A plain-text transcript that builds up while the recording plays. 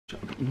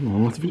No,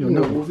 what's the video?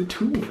 No, No, the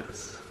two of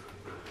us.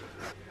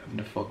 I haven't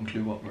a fucking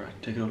clue what we're at.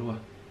 Take it all away.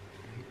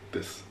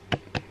 this.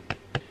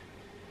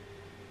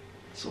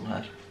 So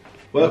mad.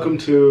 Welcome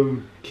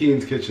to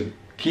Cian's Kitchen.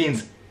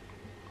 Cian's.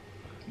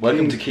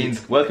 Welcome to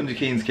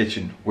Cian's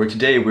Kitchen, where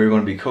today we're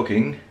going to be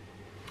cooking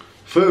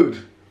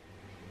Food.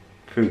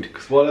 food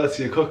Because what else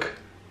do you cook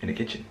in a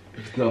kitchen.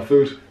 if it's not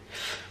food?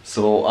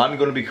 So I'm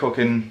going to be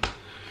cooking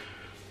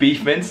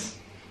beef mince,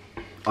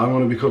 I'm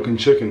going to be cooking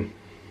chicken.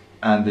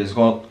 and there's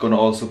going to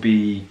also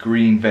be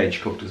green veg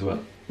cooked as well.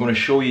 I'm going to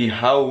show you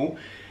how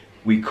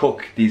we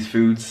cook these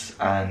foods,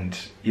 and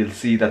you'll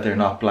see that they're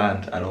not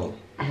bland at all.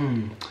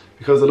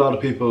 Because a lot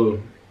of people...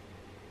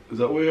 Is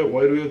that why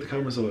do we have the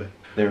cameras away?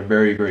 They're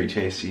very, very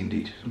tasty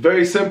indeed.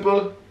 Very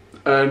simple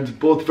and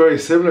both very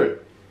similar.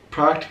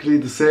 Practically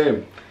the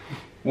same.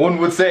 One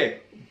would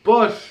say.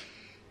 But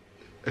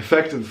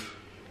effective.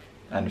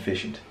 And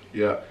efficient.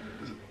 Yeah.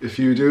 If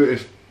you do it,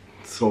 it's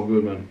so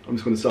good, man. I'm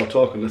just going to stop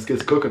talking. Let's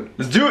get cooking.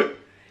 Let's do it!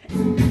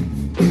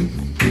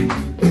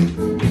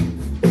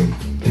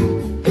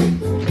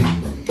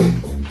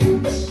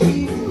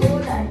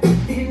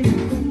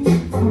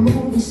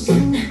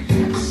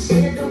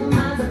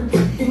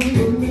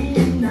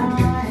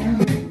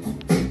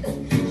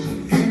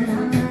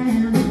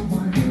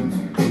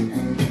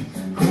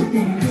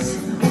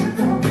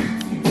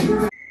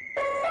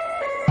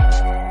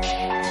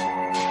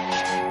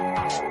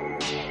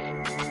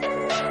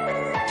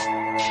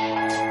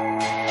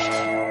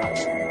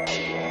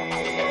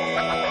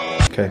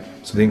 Okay,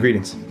 so the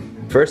ingredients.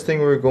 First thing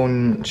we're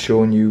going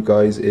showing you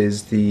guys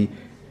is the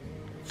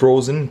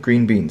frozen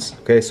green beans.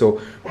 Okay,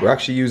 so we're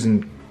actually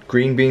using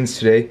green beans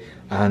today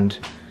and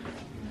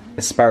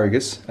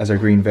asparagus as our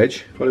green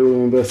veg. Probably would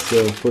have been best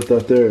to put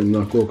that there and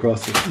not go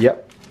across it.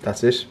 Yep,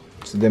 that's it.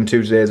 So them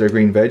two today is our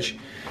green veg.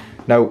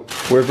 Now,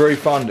 we're very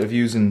fond of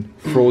using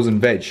frozen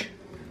veg.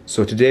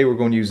 So today we're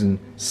going using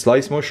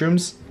sliced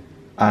mushrooms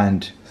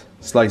and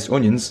sliced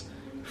onions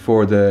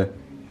for the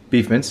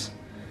beef mince.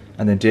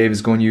 And then Dave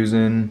is going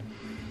using...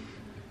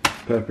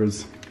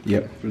 Peppers.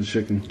 Yep. For the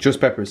chicken. Just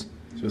peppers.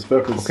 Just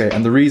peppers. Okay,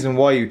 and the reason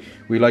why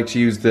we like to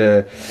use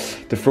the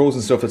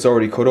frozen stuff that's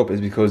already cut up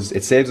is because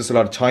it saves us a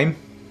lot of time,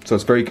 so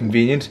it's very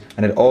convenient,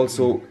 and it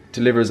also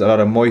delivers a lot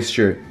of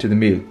moisture to the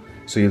meal.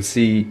 So you'll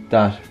see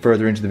that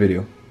further into the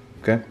video.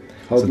 Okay?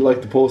 How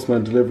like the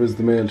postman delivers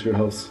the mail to your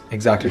house.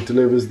 Exactly. It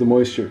delivers the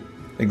moisture.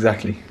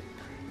 Exactly.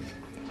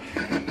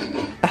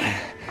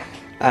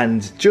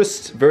 And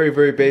just very,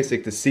 very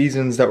basic, the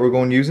seasons that we're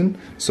going using.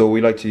 So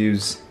we like to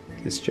use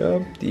this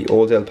job, the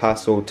Old El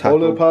Paso taco.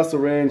 Old El Paso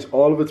range,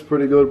 all of it's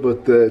pretty good,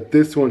 but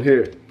this one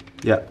here.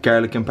 Yeah,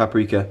 garlic and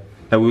paprika.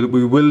 Now we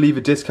will leave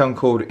a discount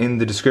code in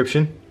the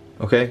description.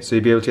 Okay, so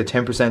you'll be able to get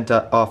 10%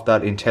 off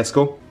that in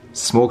Tesco.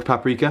 Smoked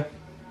paprika.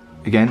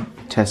 Again,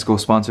 Tesco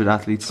sponsored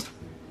athletes.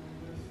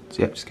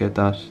 So yeah, just get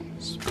that.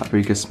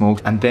 Paprika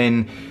smoked. And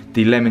then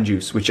the lemon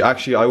juice, which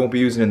actually I won't be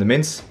using in the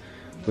mince,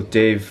 but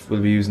Dave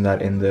will be using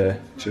that in the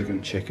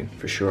chicken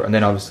for sure. And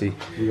then obviously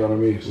we got our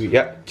meat.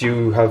 Yeah. Do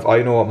you have?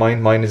 I know what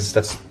mine is.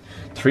 That's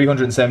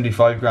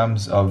 375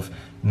 grams of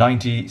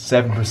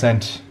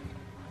 97%,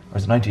 or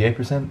is it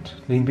 98%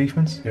 lean beef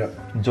mince? Yeah.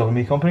 From Double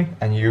Meat Company.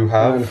 And you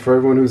have. And for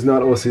everyone who's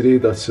not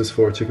OCD, that's just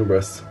for chicken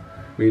breasts,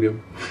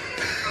 medium.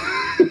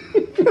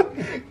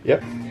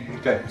 Yep.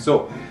 Okay.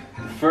 So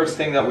first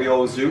thing that we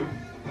always do,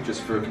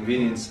 just for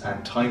convenience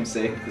and time's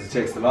sake, because it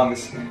takes the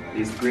longest,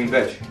 is the green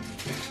veg.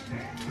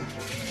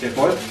 Tin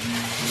foil,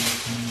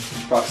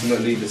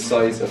 approximately the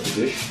size of the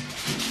dish,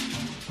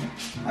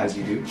 as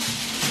you do.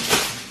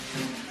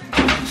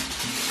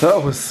 That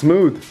was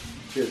smooth.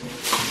 Cheers.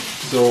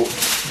 So,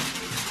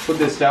 put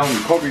this down, you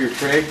cover your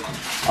tray.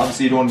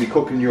 Obviously you don't want to be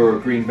cooking your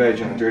green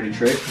veg on a dirty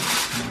tray,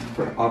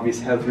 for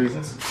obvious health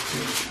reasons.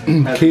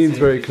 Cian's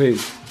very clean.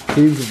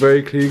 Cian's a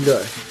very clean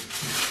guy.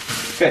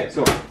 Okay,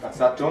 so that's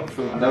that done,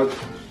 fill it out,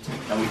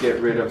 and we get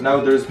rid of. Now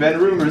there's been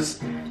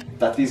rumours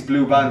that these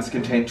blue bands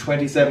contain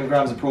 27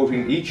 grams of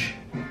protein each.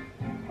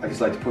 I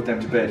just like to put them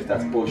to bed.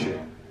 That's bullshit.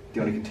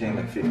 They only contain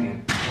like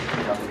 15.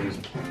 That's what I'm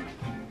using.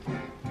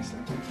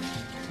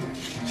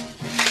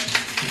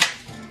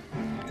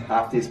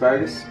 Half the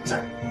asparagus.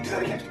 Sorry, do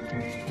that again.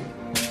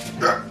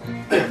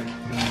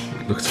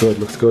 Looks good,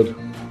 looks good.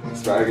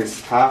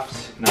 Asparagus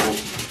halved. Now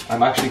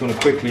I'm actually going to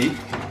quickly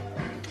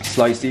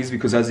slice these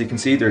because as you can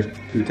see they're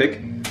too thick.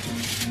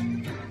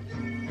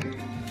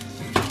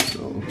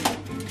 So,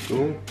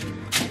 boom.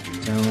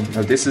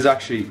 Now this is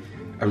actually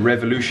a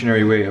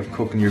revolutionary way of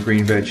cooking your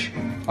green veg.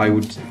 I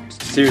would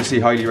seriously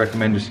highly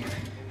recommend it.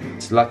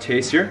 It's a lot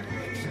tastier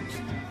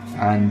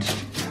and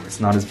it's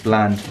not as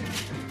bland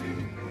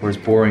or as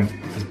boring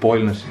as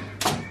boiling it.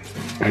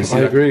 I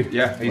agree.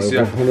 Yeah, I used to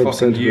do that for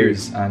fucking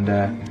years and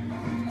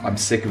I'm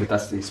sick of it.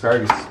 That's the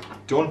asparagus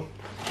done.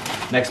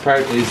 Next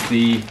part is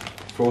the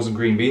frozen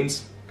green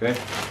beans. Okay,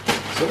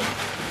 so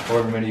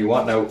however many you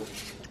want. Now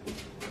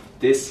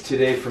this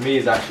today for me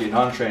is actually an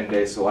on-train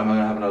day, so I'm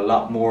having a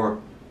lot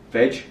more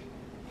veg.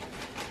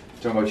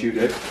 Don't know about you,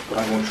 Dave, but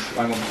I'm going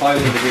to pile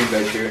in the green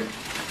veg here.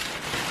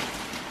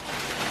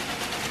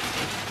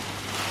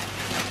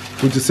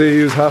 Would you say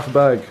you use half a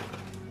bag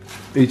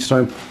each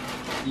time?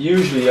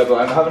 Usually, yeah, but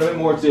I'm having a bit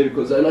more today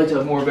because I like to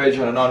have more veg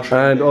on an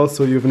entree. And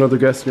also you have another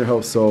guest in your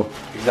house, so...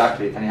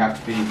 Exactly, and you have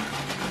to be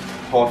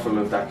thoughtful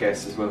of that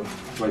guest as well,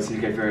 otherwise he'll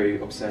get very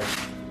upset.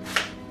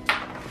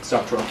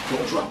 Don't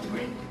drop the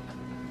green.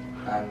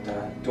 And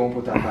don't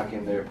put that back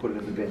in there, put it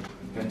in the bin.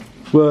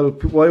 Well,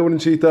 why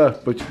wouldn't you eat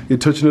that? But you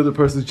touch another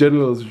person's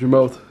genitals with your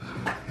mouth.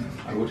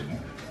 I would.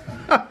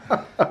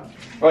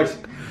 Right,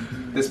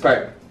 this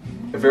part.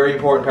 A very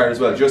important part as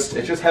well. It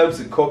just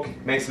helps it cook,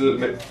 makes it a little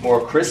bit more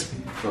crisp,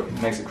 so it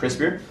makes it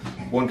crispier.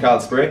 1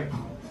 cal spray,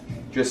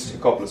 just a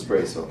couple of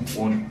sprays, so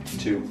 1,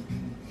 2.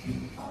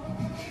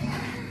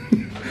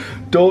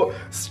 Don't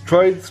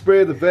try to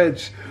spray the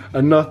veg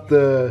and not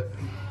the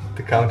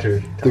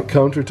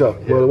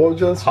countertop. Yeah. Well, what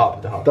would you ask?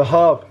 The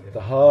hob.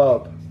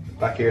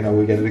 Back here now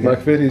we get it again.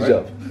 McVitie's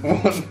job.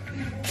 1,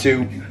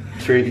 2,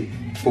 3,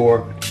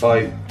 4,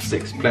 5,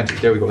 6. Plenty.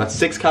 There we go. That's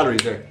 6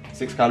 calories there.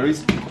 6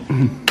 calories.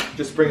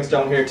 Just bring us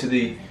down here to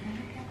the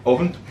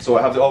oven. So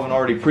I have the oven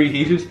already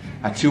preheated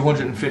at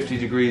 250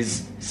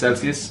 degrees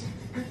Celsius,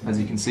 as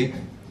you can see.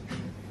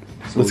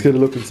 So let's get a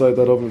look inside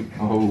that oven.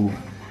 Oh,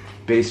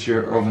 baste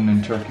your oven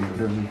in Turkey,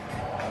 whatever.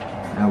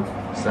 Now,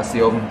 so that's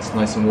the oven. It's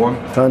nice and warm.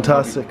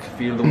 Fantastic.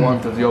 Feel the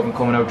warmth of the oven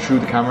coming out through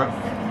the camera.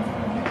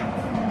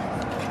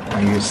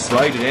 And you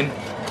slide it in,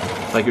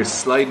 like you're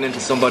sliding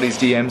into somebody's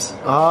DMs.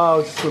 Ah, I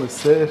was just gonna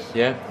say it.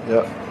 Yeah?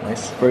 Yeah.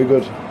 Nice. Very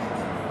good.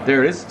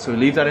 There it is. So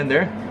leave that in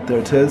there. There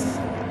it is.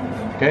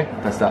 Okay,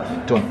 that's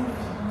that. Done.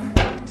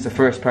 It's the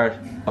first part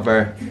of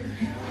our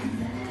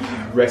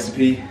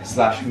recipe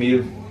 /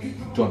 meal.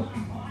 Done.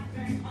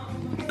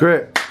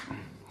 Great.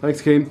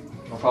 Thanks, Cian.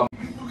 No problem.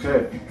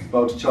 Okay,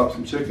 about to chop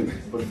some chicken,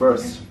 but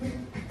first,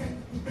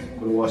 I'm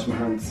gonna wash my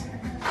hands.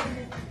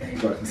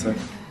 Back in a sec.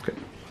 Okay.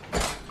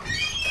 That's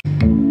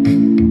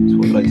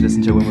what I like to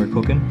listen to when we're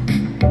cooking.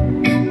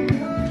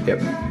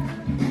 Yep.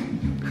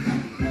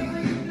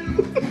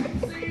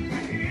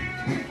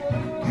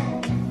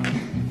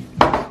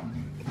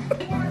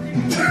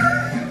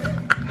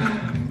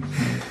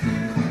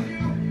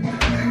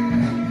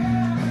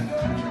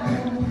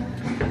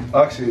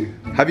 Actually,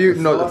 Have you,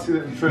 no,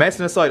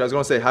 messing aside, I was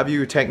going to say, have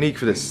you a technique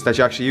for this that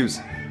you actually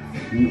use?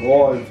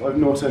 oh, I've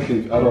no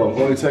technique at all.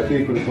 Only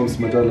technique when it comes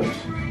to my deadlift.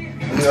 I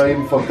mean, I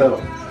even fucked that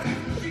up.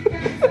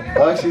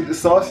 Actually, the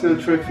saucy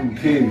little trick from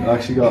Cian I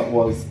actually got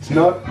was to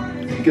not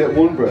get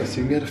one breast.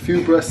 You can get a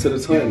few breasts at a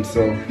time,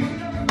 so...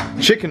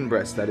 Chicken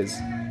breast, that is.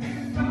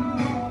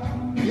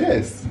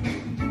 Yes.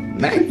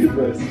 Chicken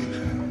breast.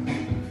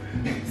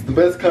 It's the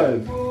best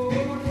kind.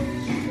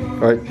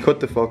 Alright, cut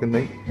the fucking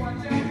thing.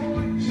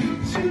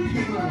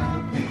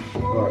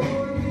 Alright.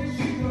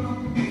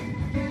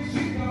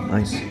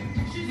 Nice.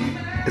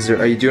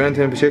 Are you doing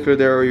anything in particular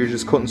there, or are you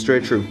just cutting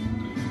straight through?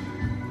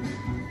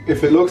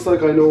 If it looks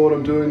like I know what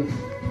I'm doing,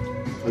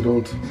 I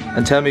don't.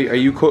 And tell me, are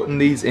you cutting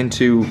these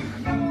into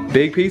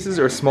big pieces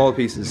or small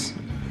pieces?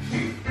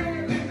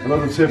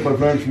 Another tip I've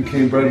learned from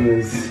Cian Brennan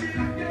is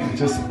it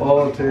just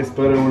all tastes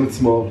better when it's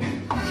small.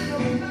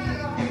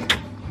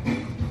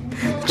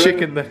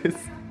 Chicken, that is.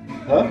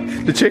 Huh?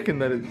 The chicken,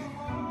 that is.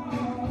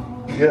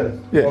 Yeah,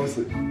 Yeah.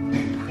 obviously.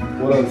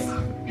 What else?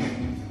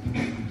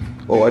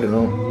 Oh, I don't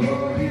know.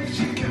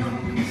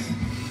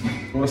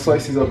 I'm gonna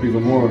slice these up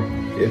even more.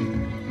 Yeah.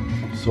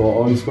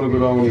 So I'm just gonna go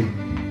down with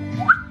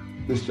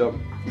this job.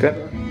 Okay.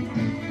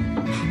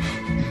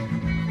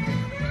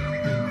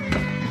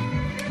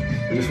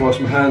 I just wash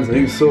my hands. I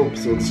use soap,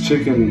 so it's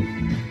chicken.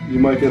 You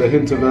might get a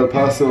hint of El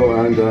Paso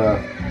and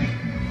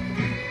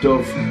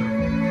Dove.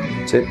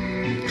 That's it.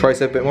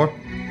 Tricep a bit more.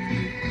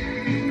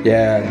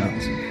 Yeah,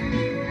 nice.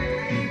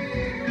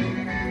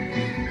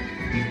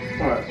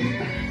 Alright.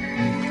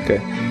 Okay.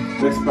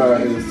 Next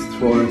part is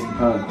throw it into the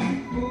pan.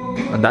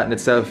 And that in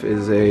itself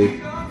is a...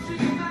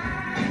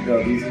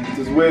 Yeah,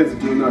 there's ways of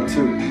doing that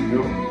too, you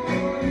know?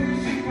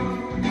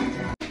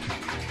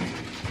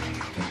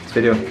 This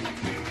video.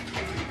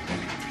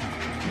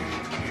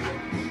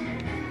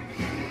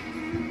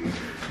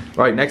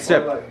 Right, next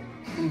step.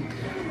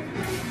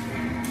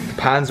 The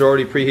pans are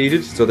already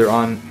preheated, so they're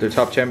on their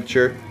top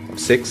temperature of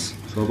 6.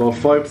 So about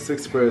 5 to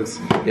 6 sprays.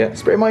 Yeah,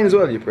 spray mine as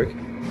well, you prick.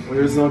 Oh,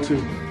 yours is on too?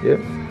 Yeah.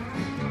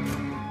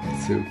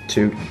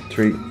 2,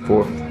 3,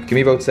 4. Give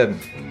me about 7.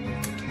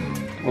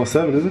 Oh,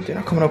 7 is it? They're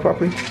not coming out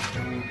properly.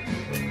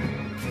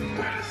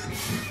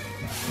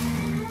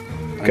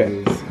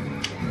 Okay.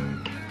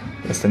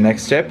 That's the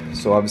next step.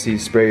 So obviously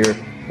spray your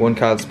 1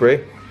 cal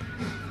spray,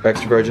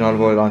 extra virgin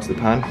olive oil onto the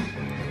pan.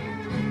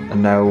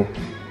 And now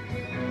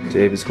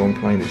Dave is going to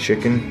apply the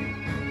chicken.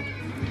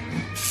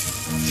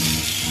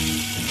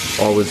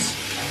 Always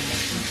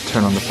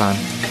turn on the pan.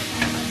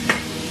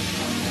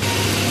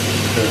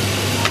 Okay.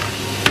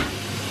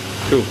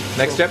 Cool.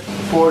 Next step.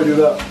 Before I do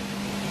that,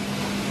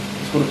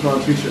 just want to put on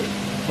a t-shirt.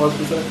 Pause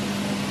for a sec.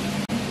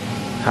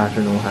 Hat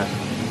or no hat.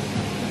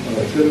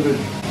 Alright, it's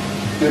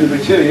getting a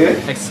bit chilly, eh?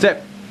 Next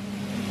step.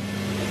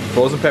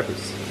 Frozen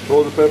peppers.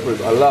 Frozen peppers,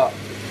 a lot.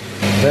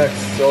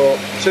 Next, so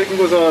chicken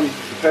goes on,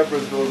 the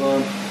peppers goes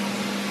on.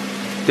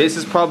 This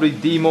is probably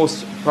the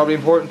most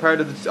important part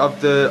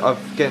of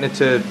getting it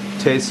to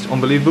taste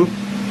unbelievable.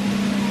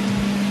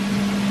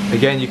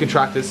 Again, you can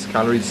track this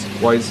calories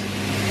wise.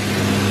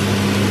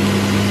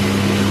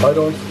 I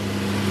don't.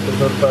 There's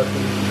no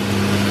tracking.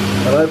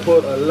 And I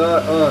put a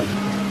lot on.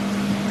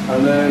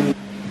 And then.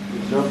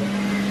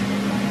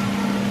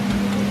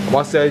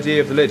 What's the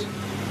idea of the lid?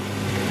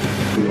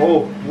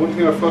 Oh, one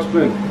thing I forgot to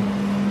bring.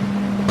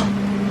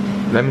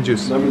 Lemon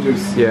juice. Lemon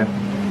juice. Yeah.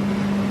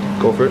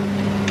 Go for it.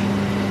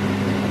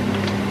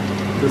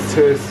 This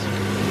tastes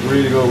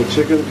really good with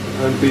chicken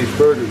and beef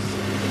burgers.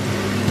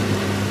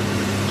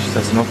 Just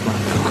that's enough, man.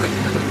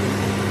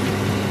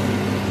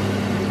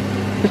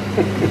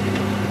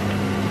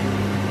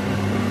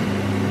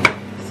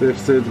 Safe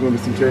to say there's going to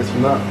be some taste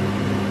from that.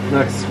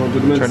 Next, want to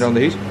do the mince. Turn down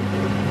the heat.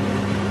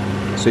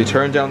 So you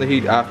turn down the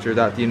heat after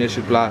that, the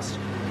initial blast,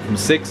 from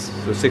 6,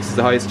 so 6 is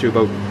the highest, to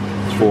about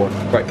 4.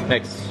 Right,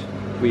 next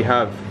we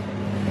have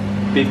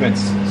beef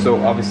mince.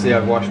 So obviously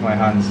I've washed my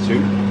hands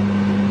too.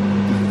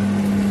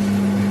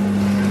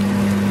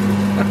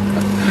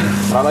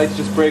 I like to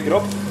just break it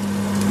up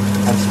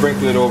and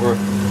sprinkle it over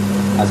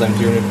as I'm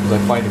doing it, because I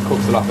find it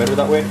cooks a lot better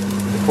that way.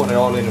 Just putting it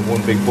all in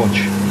one big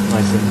bunch,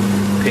 nice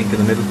and pink in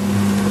the middle.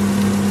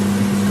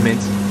 Mint.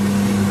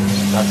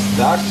 That's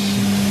that.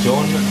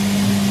 Done.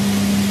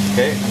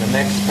 Okay, and the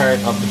next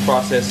part of the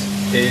process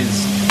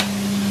is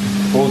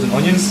frozen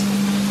onions.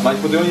 I like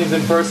to put the onions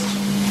in first.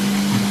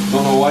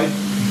 Don't know why,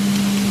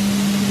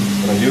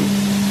 but I do.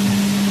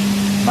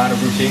 Man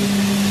of routine.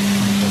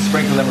 And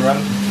sprinkle them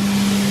around.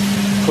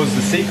 Because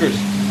the secret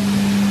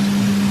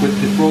with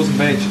the frozen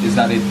veg is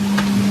that it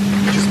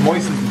just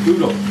moistens the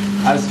food up,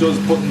 as does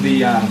putting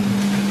the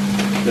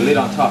lid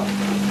on top.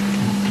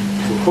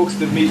 So it cooks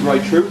the meat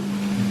right through.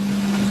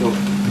 So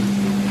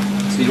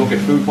you don't get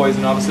food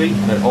poisoning, obviously,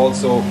 and it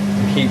also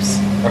keeps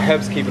or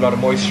helps keep a lot of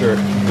moisture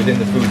within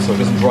the food, so it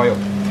doesn't dry up,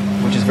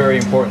 which is very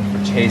important for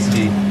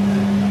tasty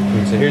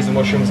food. So here's the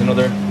mushrooms,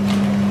 another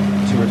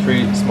 2 or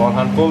 3 small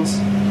handfuls.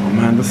 Oh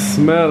man, the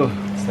smell!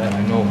 It's that,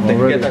 I know. They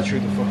can get that through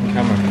the fucking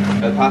camera.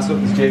 El Paso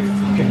is Dave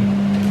fucking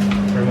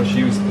very much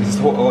used. Is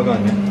this all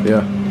gone? Yeah.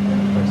 Yeah.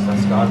 Right,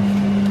 that's gone.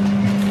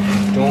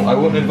 I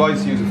wouldn't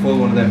advise to use a full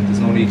one of them. There's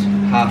no need.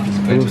 Half is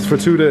It plenty. was for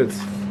 2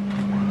 days.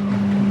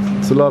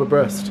 It's a lot of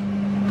breast.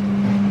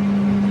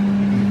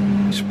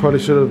 Probably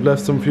should have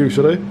left some for you,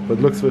 should I? By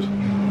the looks of it.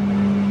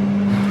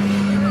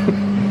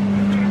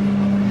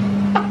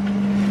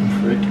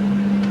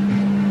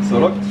 So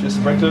look, just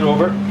sprinkle it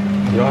over.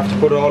 You don't have to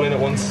put it all in at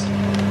once,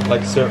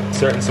 like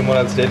certain someone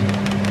else did.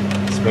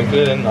 Sprinkle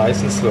it in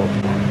nice and slow.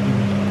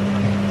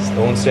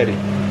 Slow and steady.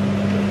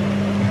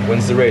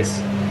 Wins the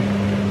race.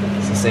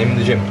 It's the same in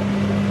the gym.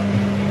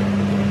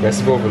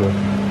 Aggressive overload.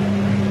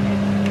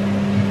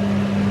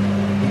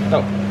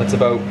 No, that's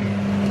about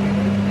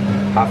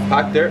half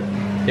pack there.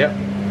 Yep.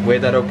 Weigh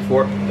that up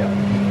before. Yeah.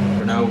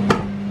 For now,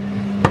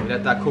 we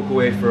let that cook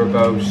away for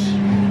about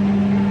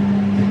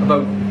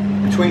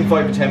between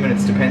 5 to 10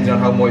 minutes, depending on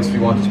how moist we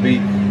want it to be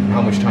and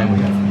how much time we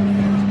have.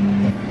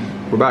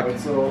 We're back. Right,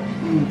 so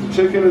the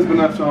chicken has been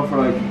left on for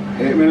like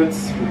 8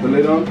 minutes with the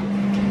lid on.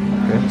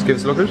 Okay, let's give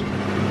us a look at it.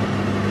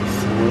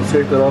 So we'll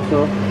take that off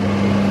now.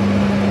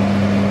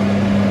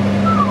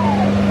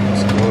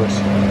 That's good.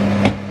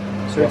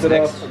 So Take what's that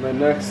next? off, and then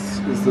next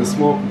is the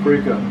smoked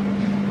paprika.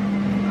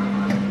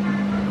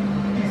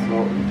 So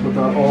put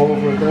that all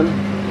over it then.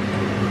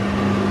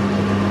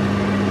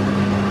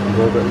 A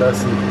little bit less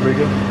than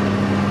paprika.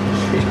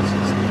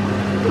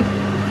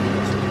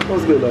 That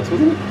was a bit less,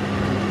 wasn't it?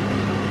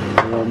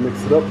 And I'll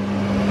mix it up.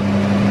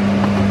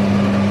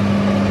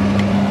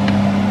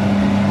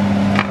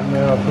 And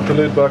then I'll put the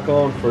lid back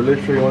on for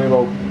literally only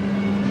about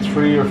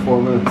 3 or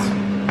 4 minutes.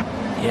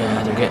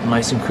 Yeah, they're getting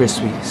nice and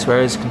crispy.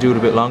 Swears can do it a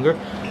bit longer.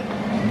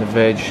 And the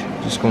veg,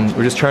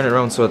 we're just turning it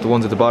around so that the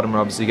ones at the bottom are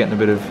obviously getting a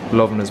bit of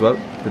loving as well,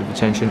 a bit of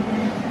attention.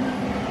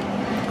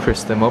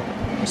 Crisp them up.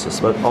 It's just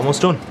about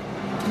almost done.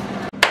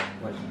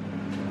 Right.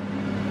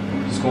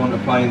 Just going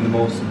applying the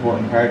most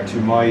important part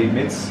to my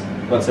mince.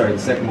 Well, sorry, the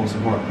second most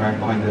important part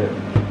behind the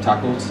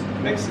tacos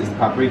mix is the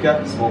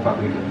paprika, smoked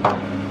paprika.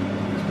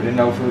 Just put it in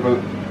now for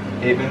about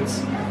 8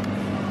 minutes.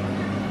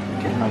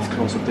 Get a nice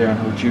close up there on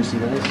how juicy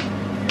that is.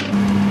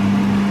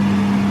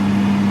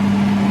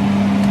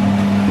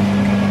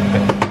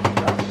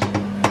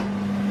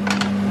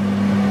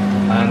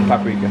 And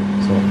paprika.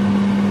 So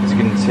as you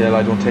can tell,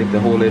 I don't take the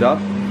whole lid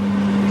off.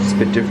 It's a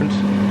bit different.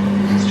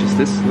 It's just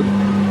this. Look.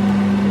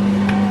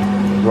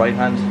 Right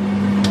hand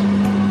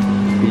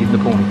feeding the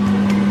pony.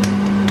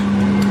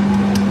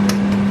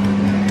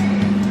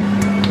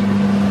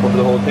 Cover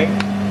the whole thing.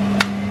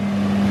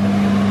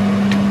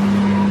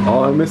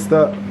 Oh, I missed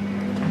that.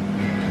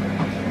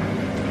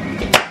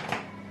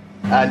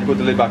 And you put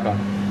the lid back on.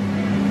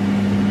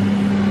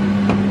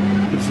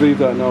 Let's leave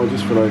that now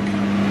just for like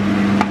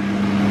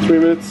 3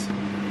 minutes.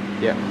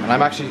 Yeah, and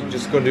I'm actually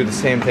just going to do the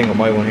same thing with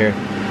my one here.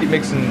 Keep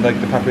mixing like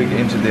the paprika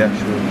into the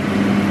actual.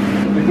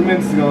 I think the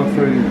mince has gone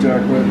fairly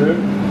dark right there.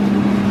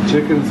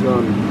 Chicken's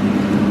gone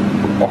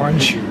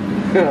orange.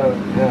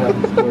 yeah,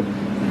 that's good.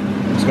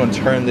 just going to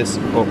turn this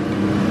up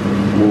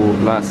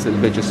last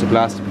little bit just to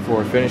blast it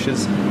before it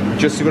finishes.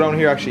 Just to go down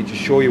here actually to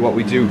show you what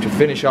we do to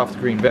finish off the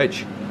green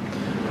veg.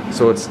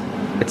 So it's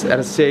at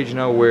a stage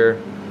now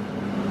where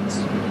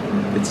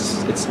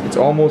it's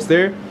almost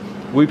there.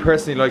 We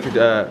personally like it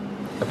a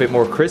bit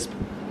more crisp.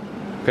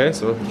 Okay,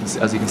 so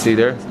as you can see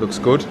there, it looks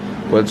good.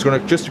 Well, it's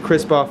going to just to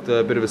crisp off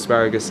the bit of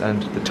asparagus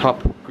and the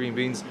top green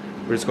beans.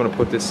 We're just going to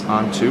put this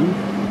onto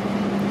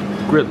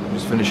the grill.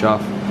 Just finish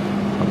off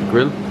on the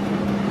grill.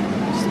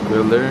 Just the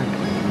grill there.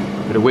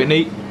 Bit of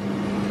Whitney.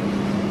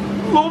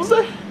 Loves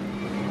it.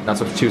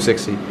 That's up to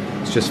 260.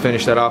 Let's just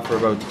finish that off for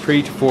about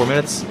 3 to 4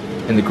 minutes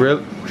in the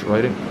grill. Push it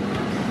right in.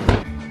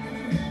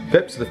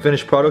 Okay, so the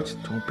finished product.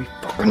 Don't be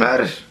fucking at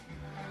it.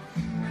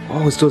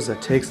 Always does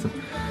that, takes them.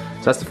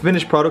 So that's the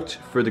finished product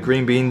for the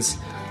green beans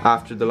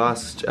after the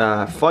last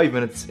 5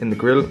 minutes in the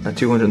grill at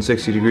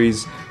 260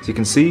 degrees. As you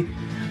can see,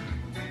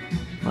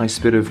 nice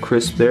bit of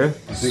crisp there.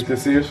 I think they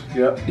see it.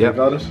 Yeah, yep. They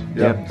got it.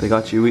 Yeah, they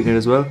got you eating it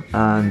as well.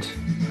 And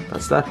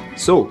that's that.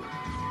 So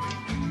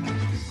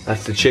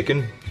that's the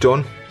chicken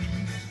done.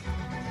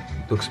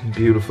 Looks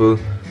beautiful,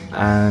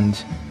 and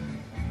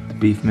the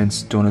beef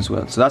mince done as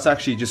well. So that's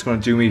actually just going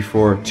to do me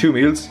for 2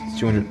 meals. It's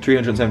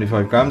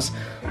 375 grams.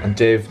 And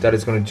Dave, that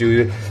is going to do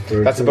you.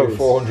 That's about meals.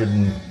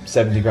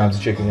 470 grams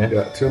of chicken, yeah?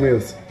 Yeah, 2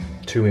 meals.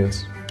 2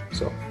 meals.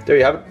 So there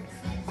you have it.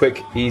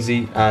 Quick,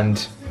 easy,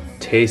 and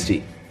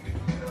tasty.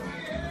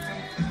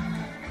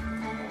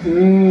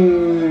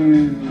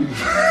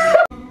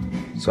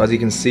 So as you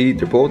can see,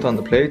 they're both on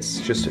the plates.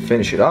 Just to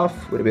finish it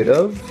off with a bit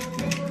of.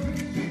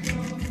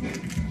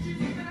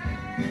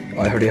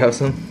 I already have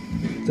some.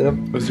 I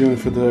was doing it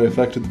for the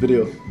effect of the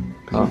video.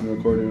 Oh. The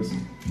recording is.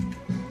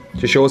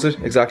 Just shows it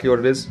exactly what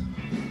it is.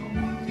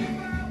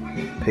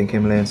 Pink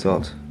Himalayan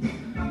salt.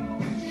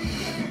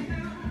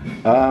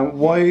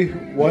 Why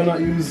not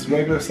use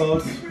regular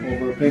salt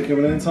over pink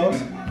Himalayan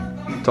salt?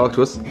 Talk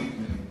to us.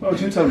 Oh,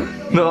 you tell me.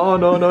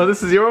 No,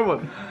 this is your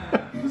one.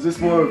 There's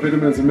just more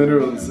vitamins and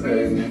minerals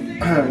in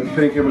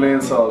pink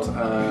Himalayan salt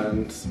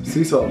and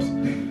sea salt.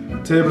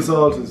 Table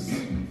salt is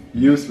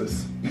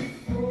useless.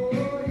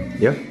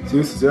 Yeah. It's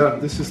useless, yeah.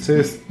 This just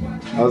tastes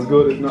as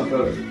good, if not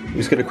better.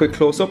 Just get a quick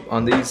close up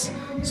on these.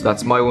 So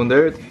that's my one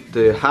there.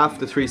 The half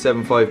the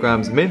 375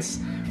 grams of mince,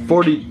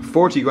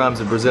 40 grams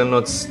of Brazil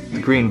nuts, the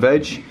green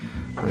veg.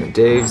 And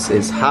Dave's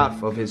is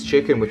half of his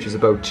chicken, which is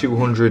about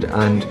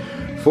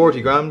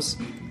 240 grams,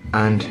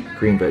 and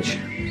green veg.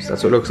 So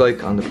that's what it looks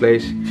like on the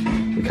plate.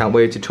 We can't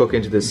wait to tuck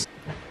into this.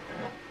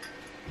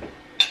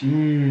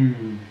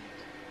 Nice.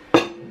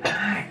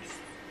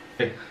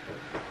 Okay.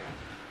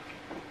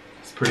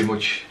 It's pretty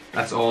much,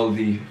 that's all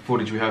the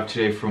footage we have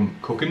today from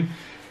cooking.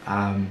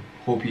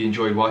 Hope you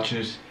enjoyed watching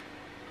it.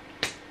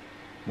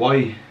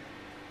 Why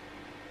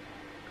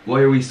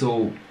are we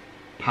so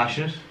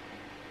passionate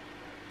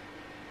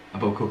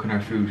about cooking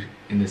our food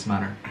in this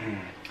manner?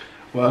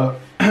 Well,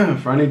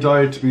 for any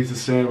diet to be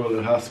sustainable,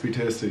 it has to be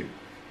tasty,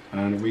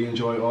 and we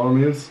enjoy all our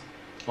meals,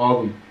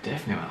 all of them.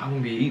 Definitely, I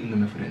wouldn't be eating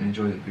them if I didn't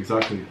enjoy them.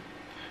 Exactly,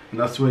 and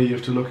that's the way you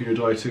have to look at your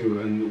diet too.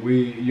 And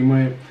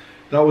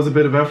that was a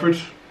bit of effort,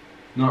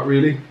 not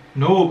really.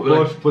 No,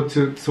 but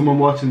to someone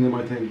watching, they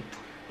might think,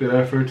 bit of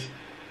effort.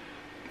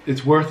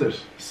 It's worth it.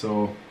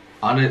 So.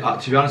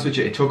 To be honest with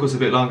you, it took us a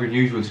bit longer than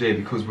usual today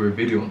because we're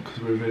videoing.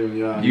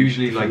 Yeah.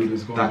 Usually, like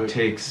that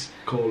takes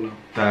cold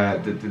now.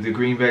 The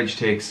green veg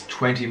takes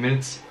 20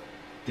 minutes.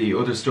 The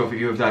other stuff, if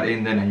you have that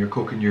in then and you're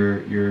cooking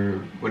your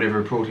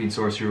whatever protein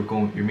source your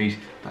meat,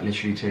 that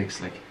literally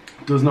takes like.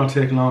 Does not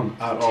take long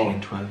at all.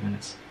 10-12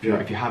 minutes. Yeah.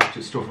 If you have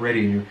stuff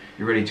ready and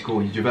you're ready to go,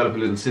 you develop a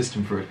little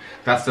system for it.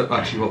 That's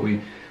actually what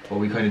we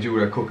kind of do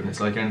with our cooking. It's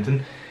like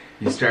anything.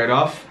 You start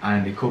off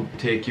and it could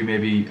take you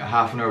maybe a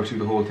half an hour to do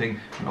the whole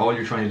thing, and all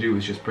you're trying to do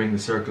is just bring the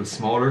circles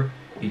smaller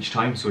each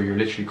time, so you're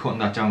literally cutting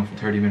that down from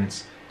 30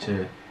 minutes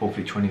to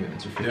hopefully 20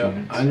 minutes or 15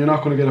 minutes. And you're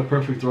not going to get it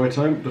perfect the right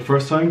time, the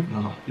first time.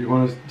 No. You're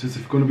going to, there's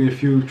going to be a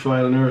few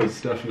trial and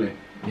errors, definitely.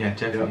 Yeah,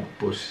 definitely. Yeah.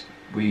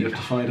 But you have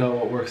to find out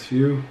what works for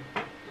you.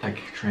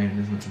 Like training,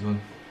 isn't it, as well?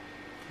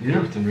 Yeah.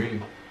 Everything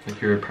really. Like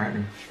you're a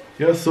partner.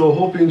 Yeah, so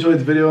hope you enjoyed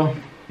the video.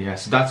 Yeah,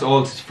 so that's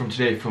all from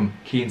today from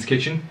Cian's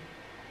Kitchen.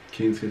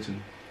 Cian's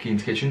Kitchen.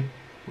 Cian's Kitchen.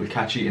 We'll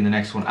catch you in the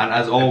next one, and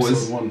as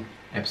always,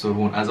 episode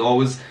 1. As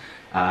always,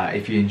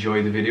 if you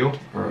enjoy the video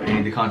or any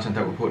of the content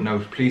that we're putting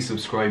out, please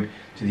subscribe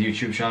to the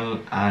YouTube channel,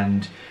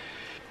 and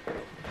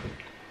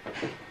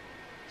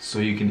so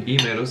you can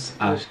email us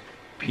at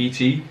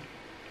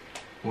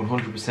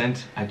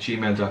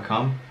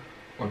pt100%@gmail.com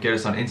or get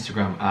us on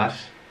Instagram at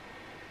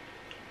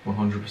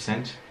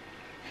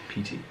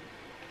 100%pt.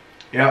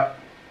 Yeah.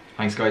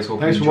 Thanks guys,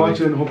 Thanks for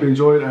watching, hope you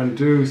enjoyed, and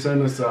do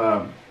send us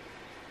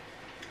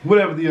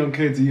whatever the young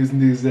kids are using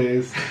these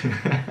days.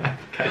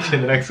 Catch you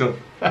in the next one.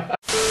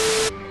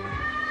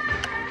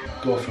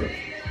 Go for it.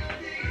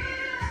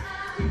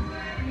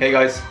 Hey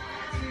guys.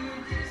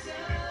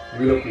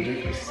 We look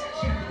ridiculous.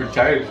 We're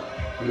tired.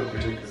 We look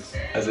ridiculous.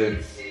 As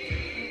in?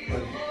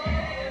 What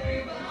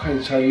kind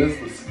of channel is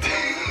this?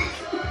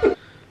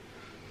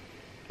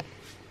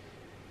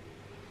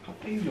 How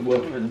are you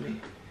older than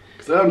me?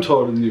 Because I'm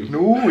taller than you.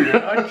 No, you're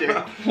not,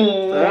 Jack.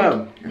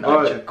 Damn. You're not,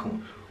 Alright. Jack.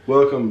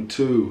 Welcome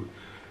to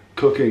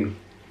Cooking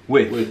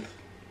With.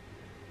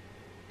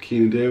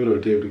 Cian and David, or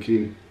David and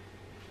Cian.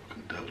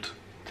 Fucking doubt.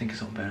 Think of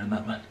something better than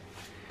that,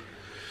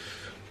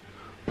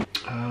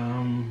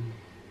 man.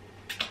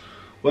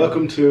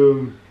 Welcome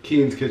to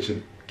Cian's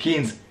Kitchen.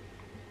 Cian's.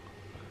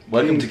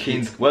 Welcome to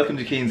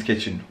Cian's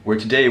Kitchen, where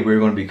today we're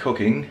going to be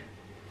cooking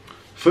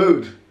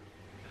Food.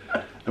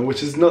 And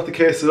which is not the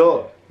case at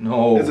all.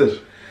 No. Is it?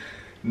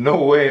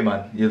 No way,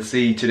 man. You'll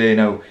see today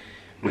now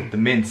with the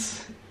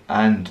mince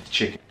and the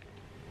chicken.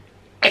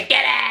 Let's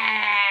get it!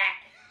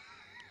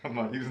 I'm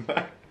not using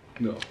that.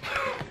 No.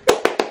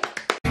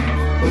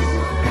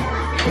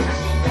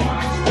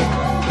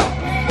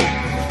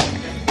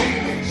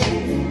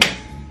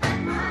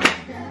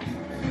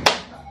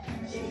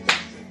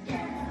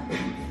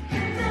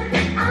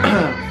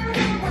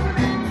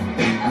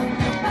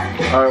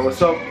 Alright,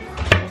 what's up?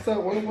 What's that?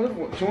 What do you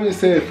want to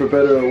say it for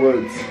better or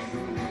worse?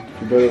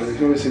 For better, if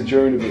you want to say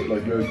journey, but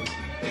like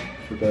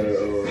for better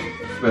or...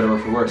 For better or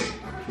for worse.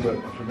 For better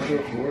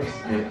or for worse?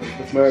 Yeah.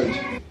 That's marriage.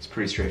 It's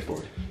pretty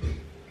straightforward.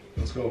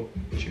 Let's go.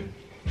 Tune.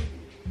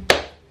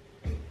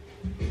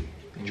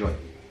 Enjoy.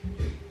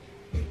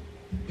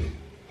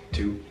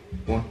 2,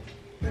 1.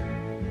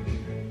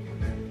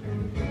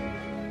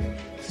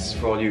 This is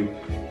for all you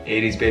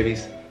 80s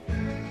babies.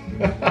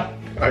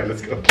 Alright,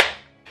 let's go.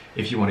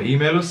 If you want to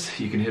email us,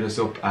 you can hit us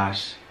up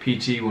at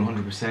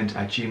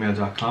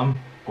pt100%@gmail.com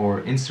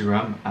or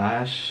Instagram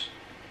at...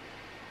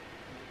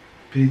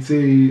 PT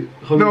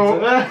 100%. No.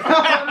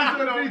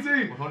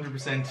 PT.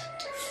 100%.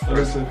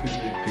 I said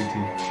PT. PT.